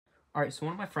Alright, so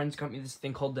one of my friends got me this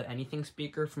thing called the Anything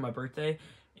speaker for my birthday,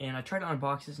 and I tried to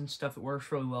unbox this and stuff. It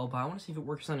works really well, but I want to see if it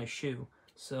works on a shoe.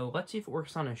 So let's see if it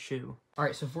works on a shoe.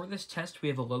 Alright, so for this test, we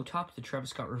have a low top, the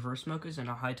Travis Scott Reverse Mochas, and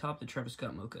a high top, the Travis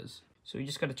Scott Mochas. So you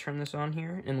just got to turn this on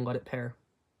here and let it pair.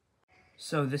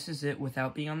 So this is it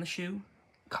without being on the shoe.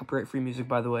 Copyright-free music,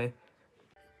 by the way.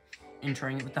 And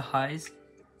trying it with the highs,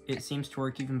 it seems to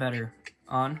work even better.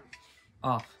 On,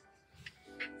 off,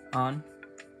 on,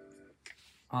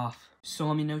 off. So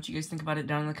let me know what you guys think about it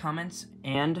down in the comments,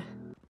 and